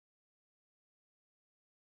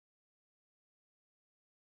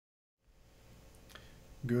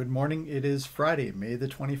Good morning. It is Friday, May the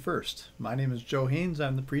 21st. My name is Joe Haynes.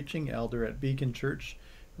 I'm the preaching elder at Beacon Church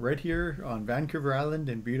right here on Vancouver Island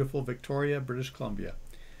in beautiful Victoria, British Columbia.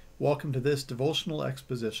 Welcome to this devotional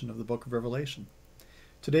exposition of the book of Revelation.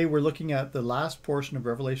 Today we're looking at the last portion of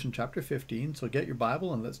Revelation chapter 15, so get your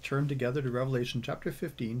Bible and let's turn together to Revelation chapter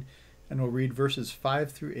 15 and we'll read verses 5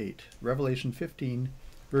 through 8. Revelation 15,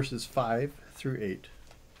 verses 5 through 8.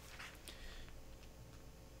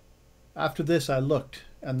 After this I looked,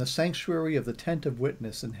 and the sanctuary of the tent of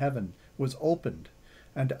witness in heaven was opened,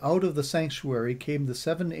 and out of the sanctuary came the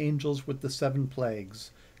 7 angels with the 7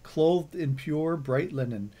 plagues, clothed in pure bright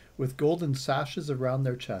linen, with golden sashes around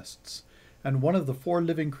their chests. And one of the 4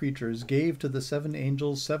 living creatures gave to the 7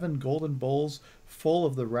 angels 7 golden bowls full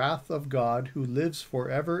of the wrath of God, who lives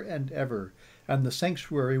forever and ever. And the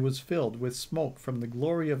sanctuary was filled with smoke from the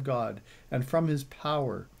glory of God and from his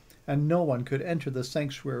power. And no one could enter the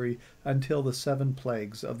sanctuary until the 7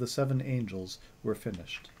 plagues of the 7 angels were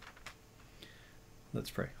finished.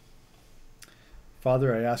 Let's pray.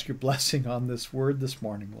 Father, I ask your blessing on this word this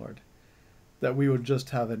morning, Lord, that we would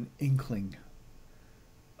just have an inkling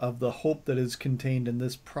of the hope that is contained in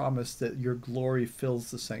this promise that your glory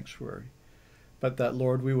fills the sanctuary, but that,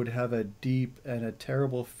 Lord, we would have a deep and a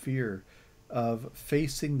terrible fear of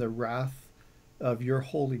facing the wrath of your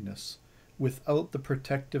holiness without the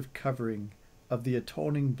protective covering of the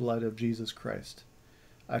atoning blood of Jesus Christ.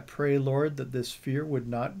 I pray, Lord, that this fear would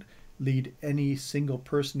not lead any single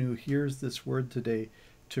person who hears this word today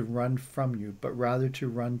to run from you, but rather to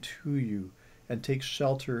run to you and take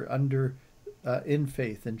shelter in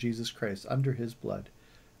faith in Jesus Christ, under his blood.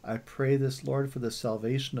 I pray this, Lord, for the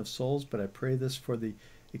salvation of souls, but I pray this for the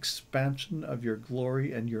expansion of your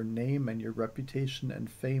glory and your name and your reputation and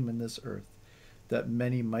fame in this earth, that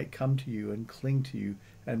many might come to you and cling to you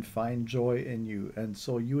and find joy in you, and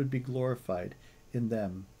so you would be glorified in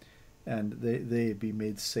them and they be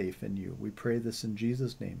made safe in you. We pray this in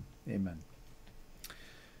Jesus' name. Amen.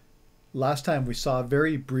 Last time we saw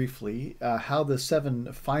very briefly how the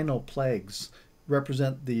 7 final plagues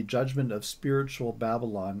represent the judgment of spiritual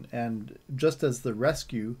Babylon, and just as the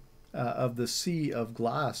rescue of the sea of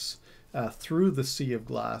glass through the sea of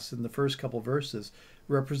glass in the first couple verses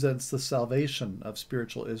represents the salvation of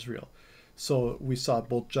spiritual Israel. So we saw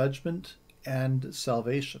both judgment and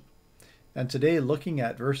salvation. And today, looking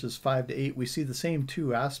at verses 5 to 8, we see the same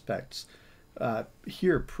 2 aspects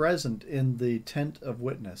here present in the tent of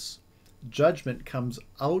witness. Judgment comes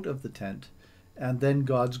out of the tent, and then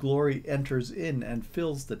God's glory enters in and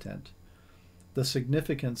fills the tent. The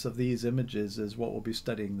significance of these images is what we'll be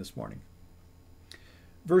studying this morning.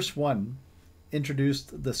 Verse 1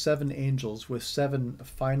 introduced the 7 angels with 7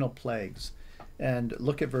 final plagues. And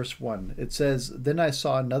look at verse 1. It says, "Then I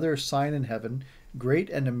saw another sign in heaven, great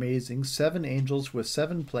and amazing, 7 angels with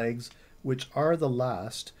 7 plagues, which are the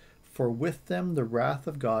last, for with them the wrath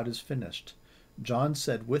of God is finished." John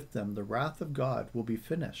said, with them the wrath of God will be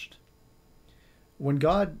finished. When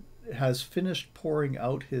God has finished pouring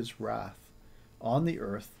out his wrath on the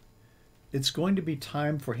earth, it's going to be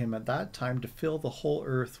time for him at that time to fill the whole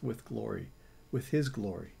earth with glory, with his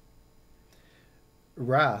glory.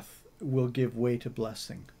 Wrath will give way to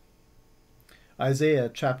blessing. Isaiah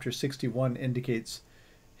chapter 61 indicates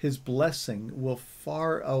his blessing will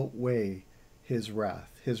far outweigh his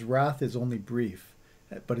wrath. His wrath is only brief,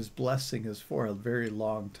 but his blessing is for a very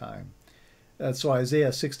long time. So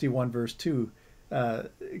Isaiah 61 verse 2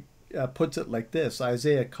 puts it like this.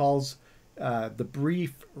 Isaiah calls the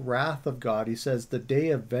brief wrath of God, he says, the day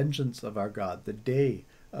of vengeance of our God, the day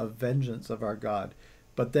of vengeance of our God.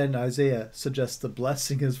 But then Isaiah suggests the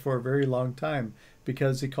blessing is for a very long time,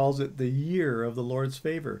 because he calls it the year of the Lord's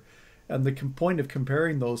favor. And the point of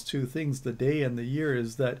comparing those 2 things, the day and the year,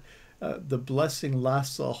 is that the blessing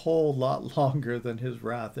lasts a whole lot longer than his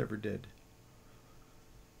wrath ever did.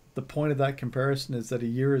 The point of that comparison is that a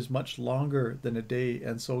year is much longer than a day,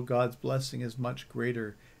 and so God's blessing is much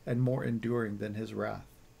greater and more enduring than his wrath.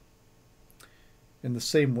 In the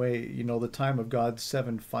same way, the time of God's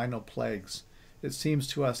 7 final plagues, it seems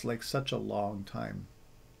to us like such a long time.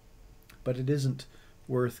 But it isn't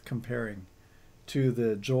worth comparing to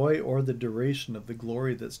the joy or the duration of the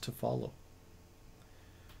glory that's to follow.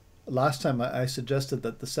 Last time I suggested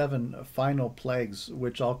that the 7 final plagues,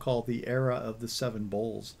 which I'll call the era of the 7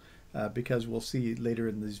 bowls, because we'll see later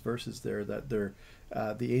in these verses there that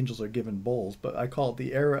the angels are given bowls, but I call it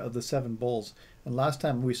the era of the 7 bowls. And last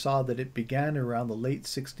time we saw that it began around the late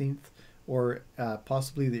 16th or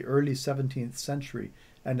possibly the early 17th century,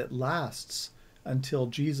 and it lasts until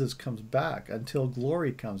Jesus comes back, until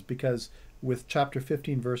glory comes, because with chapter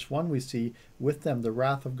 15 verse 1 we see, with them the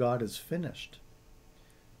wrath of God is finished.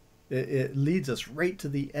 It leads us right to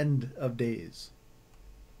the end of days.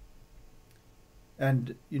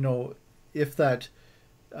 And, if that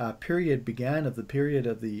period began, of the period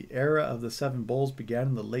of the era of the seven bowls began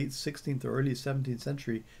in the late 16th or early 17th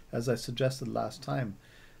century, as I suggested last time,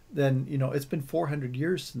 then, it's been 400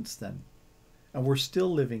 years since then. And we're still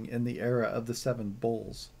living in the era of the seven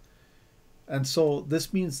bowls. And so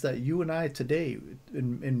this means that you and I today,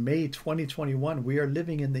 in May 2021, we are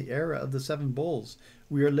living in the era of the seven bowls.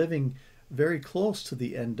 We are living very close to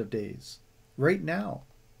the end of days right now.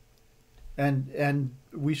 And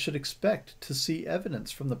we should expect to see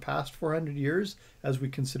evidence from the past 400 years as we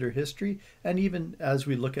consider history, and even as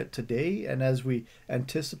we look at today, and as we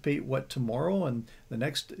anticipate what tomorrow and the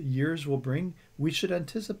next years will bring. We should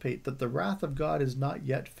anticipate that the wrath of God is not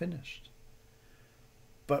yet finished.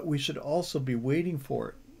 But we should also be waiting for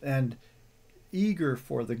it and eager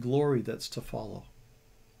for the glory that's to follow.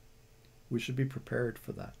 We should be prepared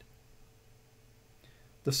for that.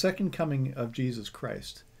 The second coming of Jesus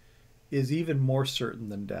Christ is even more certain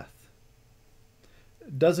than death.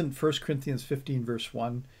 Doesn't 1 Corinthians 15 verse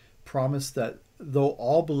 1 promise that though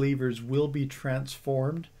all believers will be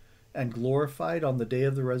transformed and glorified on the day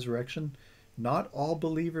of the resurrection, not all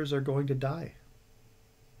believers are going to die?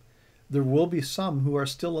 There will be some who are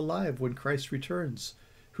still alive when Christ returns,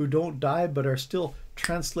 who don't die but are still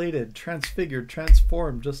translated, transfigured,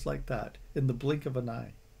 transformed just like that in the blink of an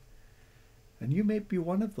eye. And you may be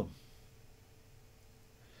one of them.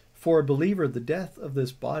 For a believer, the death of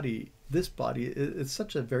this body is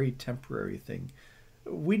such a very temporary thing.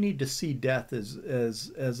 We need to see death as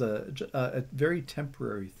a very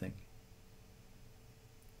temporary thing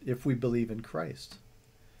if we believe in Christ.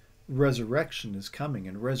 Resurrection is coming,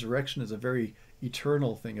 and resurrection is a very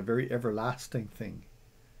eternal thing, a very everlasting thing.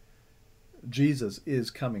 Jesus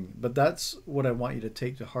is coming. But that's what I want you to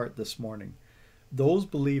take to heart this morning. Those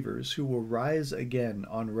believers who will rise again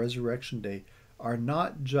on Resurrection Day are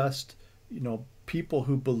not just, people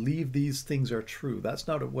who believe these things are true. That's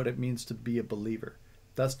not what it means to be a believer.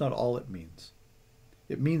 That's not all it means.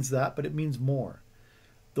 It means that, but it means more.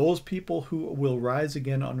 Those people who will rise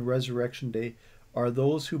again on Resurrection Day are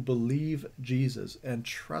those who believe Jesus and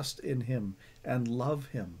trust in him and love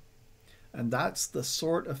him. And that's the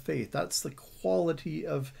sort of faith, that's the quality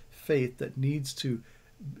of faith that needs to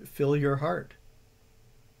fill your heart.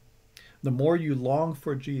 The more you long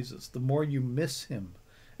for Jesus, the more you miss him,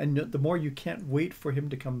 and the more you can't wait for him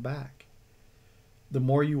to come back, the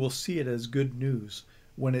more you will see it as good news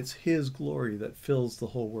when it's his glory that fills the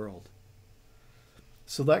whole world.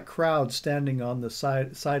 So that crowd standing on the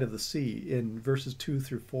side of the sea in verses 2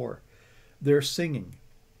 through 4, they're singing.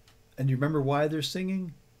 And you remember why they're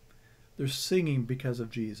singing? They're singing because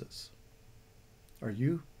of Jesus. Are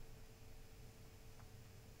you?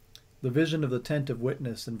 The vision of the tent of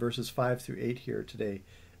witness in verses 5 through 8 here today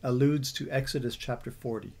alludes to Exodus chapter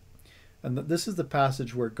 40. And this is the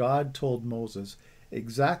passage where God told Moses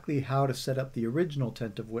exactly how to set up the original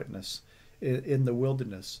tent of witness in the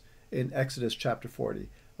wilderness in Exodus chapter 40.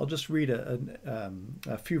 I'll just read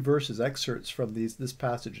a few verses, excerpts from this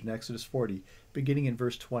passage in Exodus 40, beginning in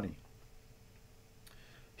verse 20.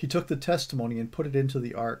 He took the testimony and put it into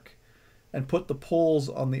the ark, and put the poles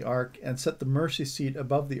on the ark, and set the mercy seat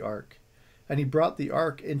above the ark. And he brought the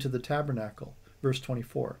ark into the tabernacle. Verse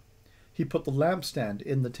 24. He put the lampstand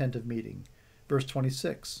in the tent of meeting. Verse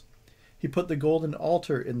 26. He put the golden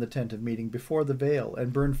altar in the tent of meeting before the veil,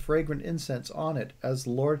 and burned fragrant incense on it, as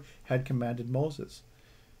the Lord had commanded Moses.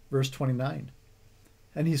 Verse 29.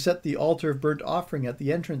 And he set the altar of burnt offering at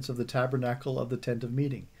the entrance of the tabernacle of the tent of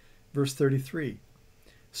meeting. Verse 33.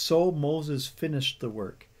 So Moses finished the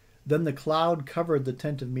work. Then the cloud covered the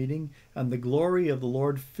tent of meeting, and the glory of the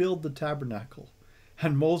Lord filled the tabernacle.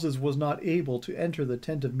 And Moses was not able to enter the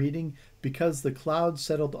tent of meeting, because the cloud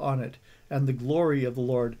settled on it, and the glory of the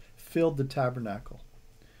Lord filled the tabernacle.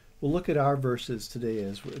 We'll look at our verses today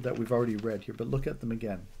that we've already read here, but look at them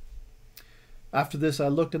again. After this I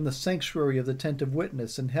looked, and the sanctuary of the tent of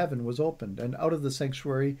witness in heaven was opened, and out of the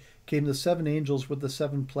sanctuary came the 7 angels with the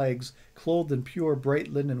 7 plagues, clothed in pure bright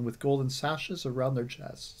linen with golden sashes around their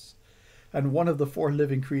chests. And one of the 4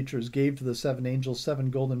 living creatures gave to the 7 angels 7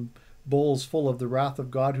 golden bowls full of the wrath of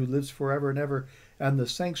God who lives forever and ever. And the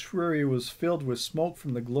sanctuary was filled with smoke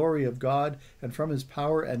from the glory of God and from his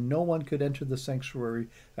power, and no one could enter the sanctuary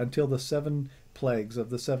until the 7 plagues of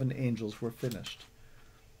the 7 angels were finished.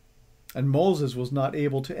 And Moses was not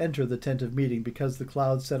able to enter the tent of meeting, because the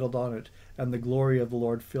cloud settled on it, and the glory of the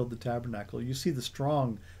Lord filled the tabernacle. You see the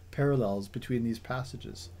strong parallels between these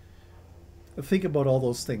passages. Think about all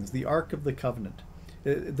those things. The Ark of the Covenant.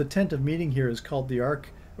 The tent of meeting here is called the Ark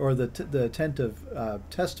or the tent of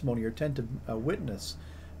testimony, or tent of witness,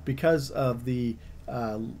 because of the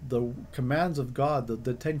commands of God,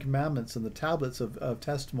 the Ten Commandments and the tablets of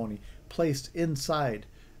testimony placed inside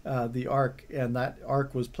the ark, and that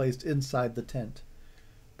ark was placed inside the tent.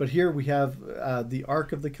 But here we have the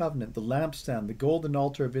Ark of the Covenant, the lampstand, the golden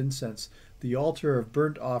altar of incense, the altar of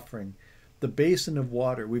burnt offering, the basin of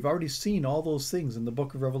water. We've already seen all those things in the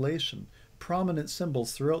book of Revelation, prominent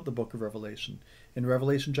symbols throughout the book of Revelation. In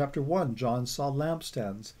Revelation chapter 1, John saw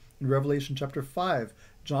lampstands. In Revelation chapter 5,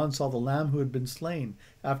 John saw the Lamb who had been slain,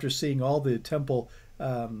 after seeing all the temple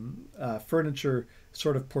furniture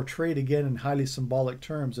sort of portrayed again in highly symbolic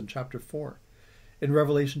terms in chapter 4. In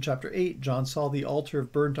Revelation chapter 8, John saw the altar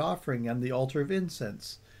of burnt offering and the altar of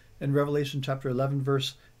incense. In Revelation chapter 11,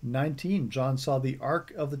 verse 19, John saw the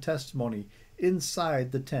ark of the testimony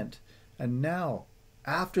inside the tent. And now,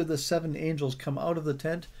 after the 7 angels come out of the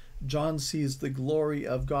tent, John sees the glory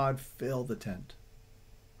of God fill the tent.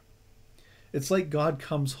 It's like God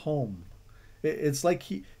comes home. It's like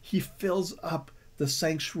he fills up the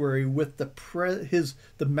sanctuary with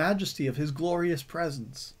the majesty of his glorious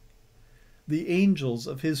presence. The angels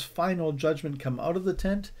of his final judgment come out of the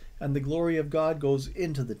tent, and the glory of God goes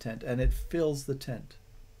into the tent, and it fills the tent.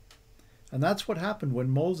 And that's what happened when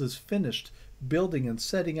Moses finished building and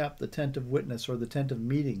setting up the tent of witness, or the tent of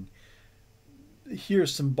meeting. Here,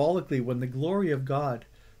 symbolically, when the glory of God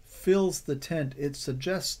fills the tent, it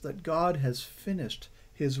suggests that God has finished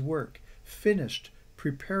his work, finished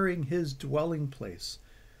preparing his dwelling place.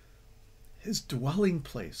 His dwelling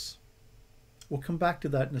place. We'll come back to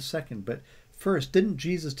that in a second, but first, didn't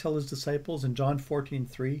Jesus tell his disciples in John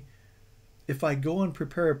 14:3, "If I go and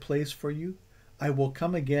prepare a place for you, I will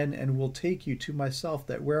come again and will take you to myself,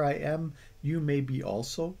 that where I am, you may be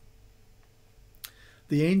also"?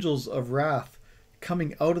 The angels of wrath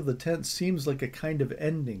coming out of the tent seems like a kind of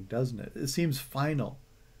ending, doesn't it? It seems final.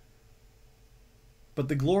 But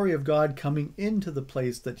the glory of God coming into the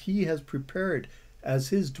place that he has prepared as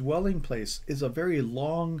his dwelling place is a very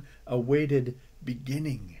long-awaited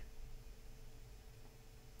beginning.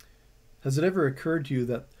 Has it ever occurred to you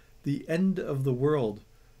that the end of the world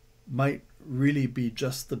might really be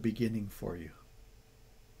just the beginning for you?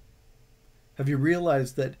 Have you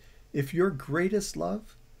realized that if your greatest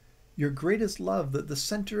love, that the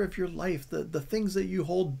center of your life, the things that you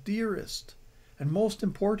hold dearest and most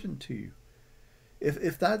important to you,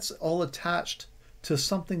 if that's all attached to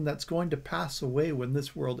something that's going to pass away when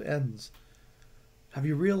this world ends, have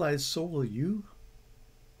you realized so will you?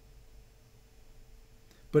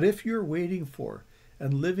 But if you're waiting for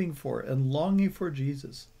and living for and longing for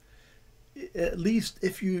Jesus, at least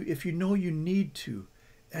if you know you need to,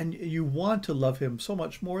 and you want to love him so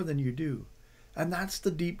much more than you do, and that's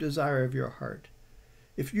the deep desire of your heart,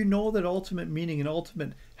 if you know that ultimate meaning and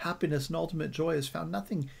ultimate happiness and ultimate joy is found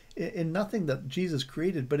in nothing that Jesus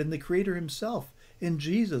created, but in the Creator himself, in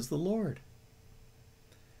Jesus the Lord,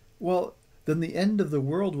 well, then the end of the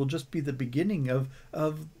world will just be the beginning of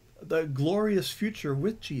the glorious future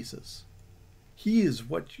with Jesus. He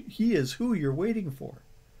is who you're waiting for.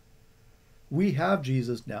 We have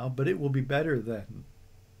Jesus now, but it will be better then.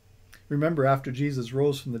 Remember, after Jesus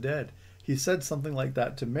rose from the dead, he said something like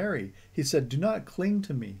that to Mary. He said, "Do not cling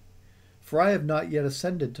to me, for I have not yet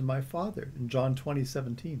ascended to my Father," in John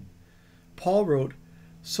 20:17. Paul wrote,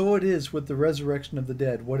 "So it is with the resurrection of the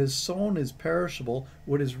dead. What is sown is perishable,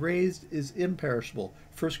 what is raised is imperishable,"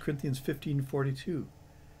 1 Corinthians 15:42.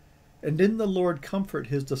 And in the Lord comfort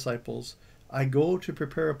his disciples, "I go to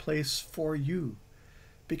prepare a place for you."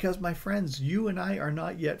 Because, my friends, you and I are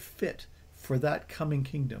not yet fit for that coming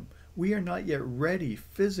kingdom. We are not yet ready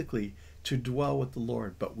physically to dwell with the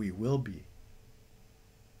Lord, but we will be.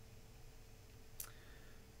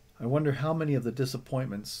 I wonder how many of the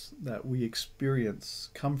disappointments that we experience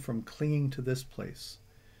come from clinging to this place,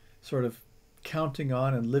 sort of counting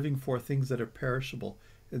on and living for things that are perishable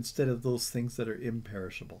instead of those things that are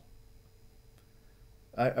imperishable.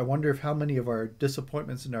 I wonder if how many of our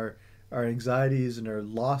disappointments and our anxieties and our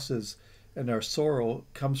losses and our sorrow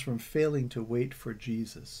comes from failing to wait for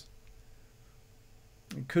Jesus.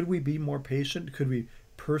 Could we be more patient? Could we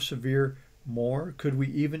persevere more? Could we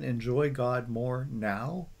even enjoy God more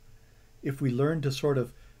now if we learn to sort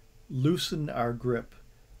of loosen our grip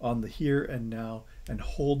on the here and now and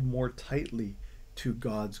hold more tightly to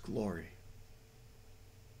God's glory?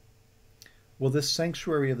 Well, this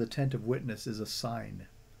sanctuary of the tent of witness is a sign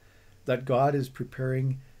that God is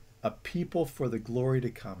preparing a people for the glory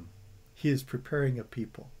to come. He is preparing a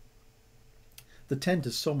people. The tent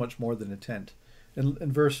is so much more than a tent.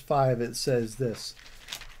 In verse 5 it says this,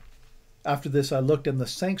 After this I looked, and the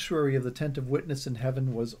sanctuary of the tent of witness in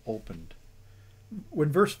heaven was opened.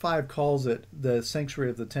 When verse 5 calls it the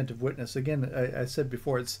sanctuary of the tent of witness, again, I said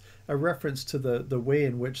before, it's a reference to the way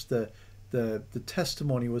in which the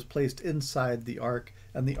testimony was placed inside the ark,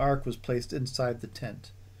 and the ark was placed inside the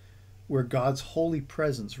tent, where God's holy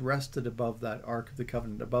presence rested above that ark of the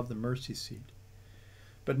covenant, above the mercy seat.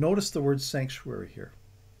 But notice the word sanctuary here.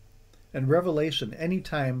 In Revelation,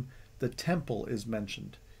 anytime the temple is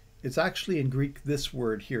mentioned, it's actually in Greek this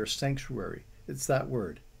word here, sanctuary. It's that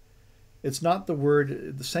word. It's not the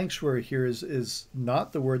word, the sanctuary here is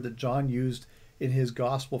not the word that John used in his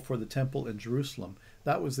gospel for the temple in Jerusalem.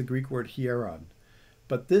 That was the Greek word hieron.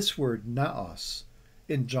 But this word, naos,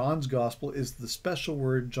 in John's gospel is the special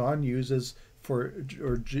word John uses for,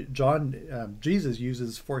 or Jesus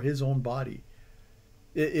uses for his own body.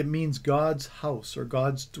 It means God's house or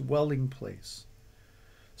God's dwelling place.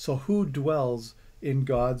 So who dwells in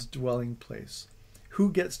God's dwelling place?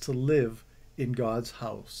 Who gets to live in God's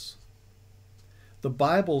house? The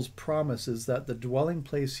Bible's promise is that the dwelling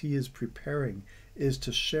place he is preparing is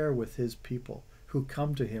to share with his people who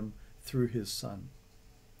come to him through his Son.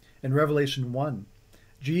 In Revelation 1,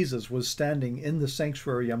 Jesus was standing in the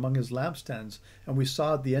sanctuary among his lampstands, and we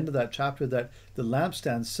saw at the end of that chapter that the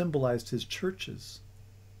lampstands symbolized his churches.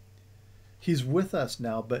 He's with us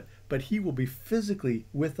now, but he will be physically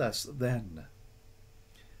with us then.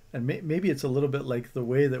 And maybe it's a little bit like the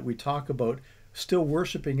way that we talk about still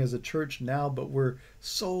worshiping as a church now, but we're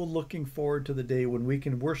so looking forward to the day when we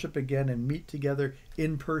can worship again and meet together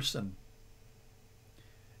in person.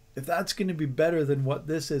 If that's going to be better than what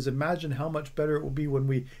this is, imagine how much better it will be when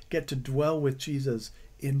we get to dwell with Jesus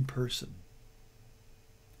in person.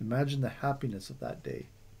 Imagine the happiness of that day.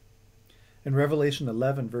 In Revelation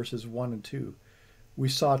 11, verses 1 and 2, we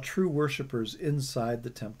saw true worshipers inside the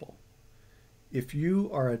temple. If you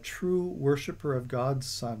are a true worshiper of God's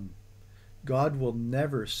Son, God will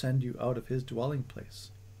never send you out of his dwelling place.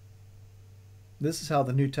 This is how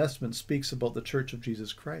the New Testament speaks about the Church of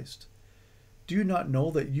Jesus Christ. Do you not know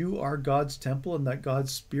that you are God's temple and that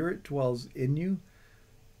God's Spirit dwells in you?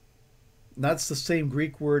 And that's the same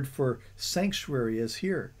Greek word for sanctuary as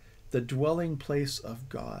here, the dwelling place of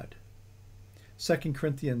God. 2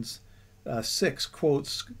 Corinthians 6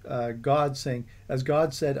 quotes God saying, as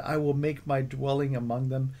God said, I will make my dwelling among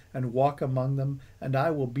them and walk among them, and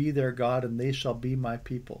I will be their God, and they shall be my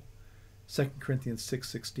people. 2 Corinthians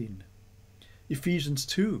 6:16. Ephesians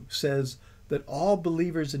 2 says that all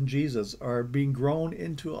believers in Jesus are being grown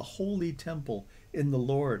into a holy temple in the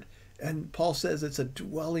Lord. And Paul says it's a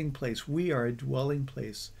dwelling place. We are a dwelling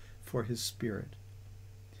place for his Spirit.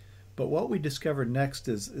 But what we discover next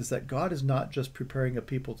is that God is not just preparing a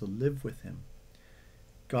people to live with him.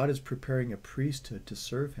 God is preparing a priesthood to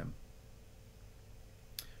serve him.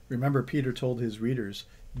 Remember, Peter told his readers,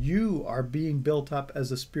 you are being built up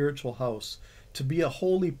as a spiritual house to be a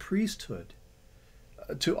holy priesthood,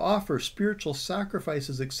 to offer spiritual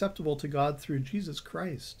sacrifices acceptable to God through Jesus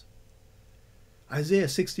Christ. Isaiah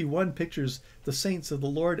 61 pictures the saints of the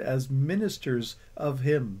Lord as ministers of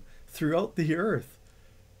him throughout the earth.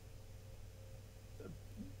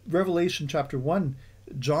 Revelation chapter 1,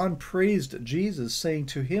 John praised Jesus, saying,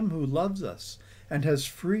 to him who loves us and has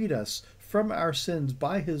freed us from our sins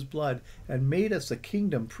by his blood and made us a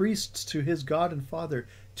kingdom, priests to his God and Father,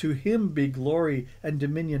 to him be glory and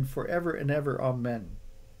dominion forever and ever. Amen.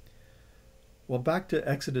 Well, back to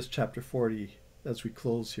Exodus chapter 40 as we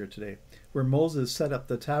close here today, where Moses set up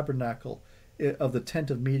the tabernacle of the tent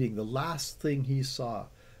of meeting. The last thing he saw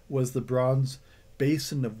was the bronze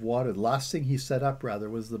basin of water. The last thing he set up, rather,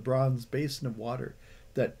 was the bronze basin of water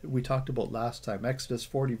that we talked about last time, Exodus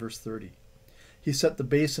 40, verse 30. He set the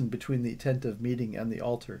basin between the tent of meeting and the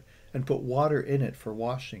altar and put water in it for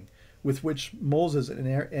washing, with which Moses and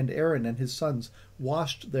Aaron and his sons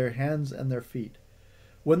washed their hands and their feet.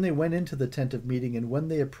 When they went into the tent of meeting and when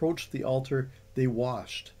they approached the altar, they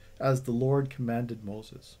washed, as the Lord commanded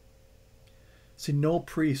Moses. See, no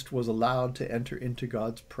priest was allowed to enter into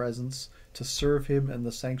God's presence to serve him in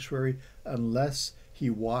the sanctuary unless he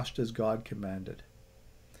washed as God commanded.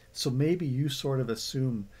 So maybe you sort of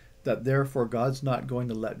assume that therefore God's not going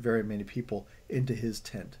to let very many people into his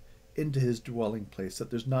tent, into his dwelling place, that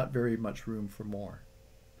there's not very much room for more.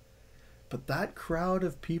 But that crowd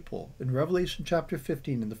of people in Revelation chapter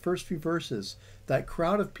 15, in the first few verses, that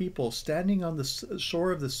crowd of people standing on the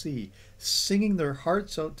shore of the sea, singing their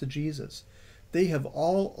hearts out to Jesus, they have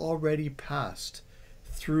all already passed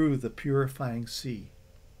through the purifying sea.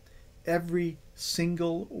 Every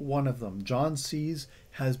single one of them, John sees,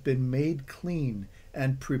 has been made clean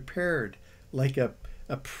and prepared like a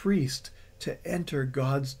priest to enter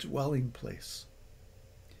God's dwelling place,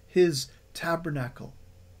 his tabernacle.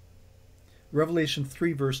 Revelation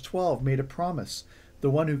 3 verse 12 made a promise. The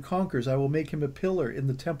one who conquers, I will make him a pillar in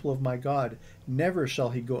the temple of my God. Never shall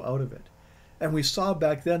he go out of it. And we saw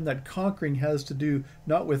back then that conquering has to do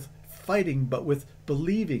not with fighting, but with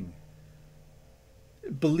believing.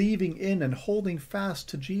 Believing in and holding fast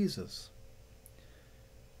to Jesus.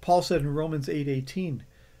 Paul said in Romans 8:18,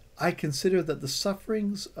 I consider that the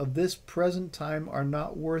sufferings of this present time are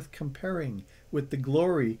not worth comparing with the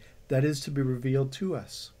glory that is to be revealed to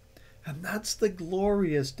us. And that's the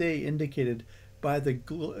glorious day indicated by the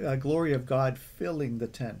glory of God filling the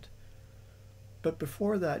tent. But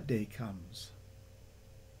before that day comes,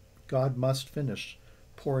 God must finish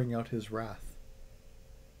pouring out his wrath.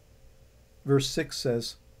 Verse 6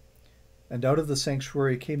 says, And out of the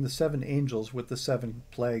sanctuary came the 7 angels with the 7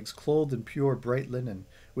 plagues, clothed in pure bright linen,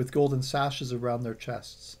 with golden sashes around their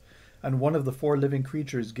chests. And one of the 4 living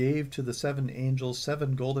creatures gave to the 7 angels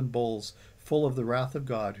 7 golden bowls full of the wrath of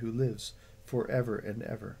God, who lives forever and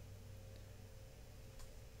ever.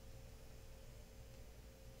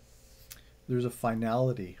 There's a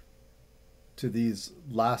finality to these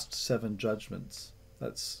last 7 judgments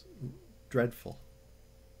that's dreadful.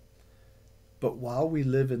 But while we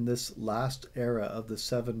live in this last era of the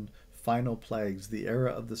 7 final plagues, the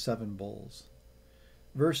era of the 7 bowls,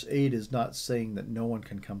 verse 8 is not saying that no one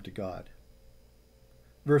can come to God.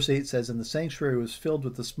 Verse 8 says, And the sanctuary was filled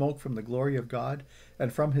with the smoke from the glory of God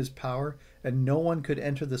and from his power, and no one could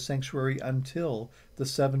enter the sanctuary until the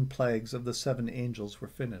 7 plagues of the 7 angels were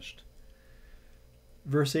finished.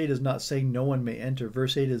 Verse 8 is not saying no one may enter.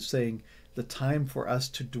 Verse 8 is saying the time for us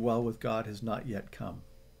to dwell with God has not yet come.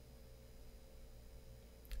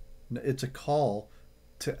 It's a call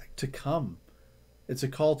to come. It's a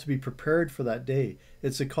call to be prepared for that day.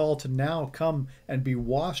 It's a call to now come and be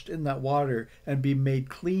washed in that water and be made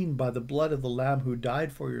clean by the blood of the Lamb who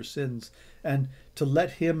died for your sins, and to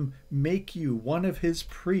let him make you one of his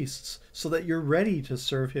priests so that you're ready to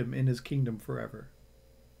serve him in his kingdom forever.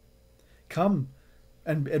 Come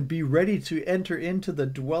and be ready to enter into the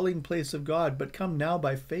dwelling place of God, but come now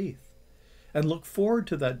by faith. And look forward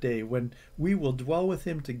to that day when we will dwell with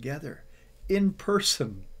him together in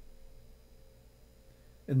person.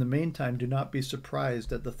 In the meantime, do not be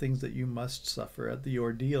surprised at the things that you must suffer, at the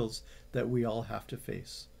ordeals that we all have to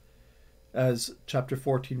face. As chapter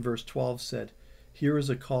 14 verse 12 said, here is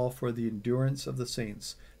a call for the endurance of the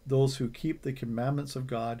saints, those who keep the commandments of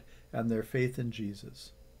God and their faith in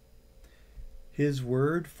Jesus. His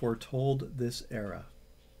word foretold this era,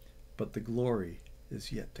 but the glory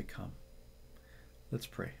is yet to come. Let's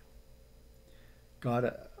pray.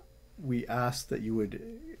 God, we ask that you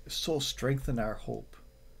would so strengthen our hope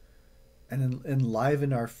and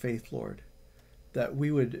enliven our faith, Lord, that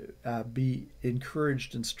we would be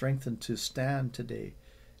encouraged and strengthened to stand today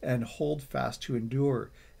and hold fast, to endure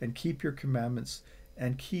and keep your commandments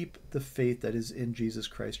and keep the faith that is in Jesus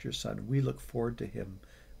Christ, your Son. We look forward to him.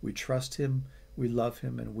 We trust him, we love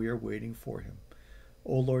him, and we are waiting for him.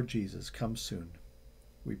 O Lord Jesus, come soon.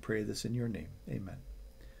 We pray this in your name. Amen.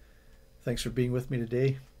 Thanks for being with me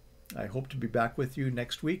today. I hope to be back with you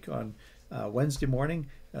next week on Wednesday morning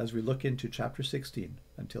as we look into chapter 16.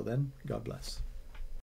 Until then, God bless.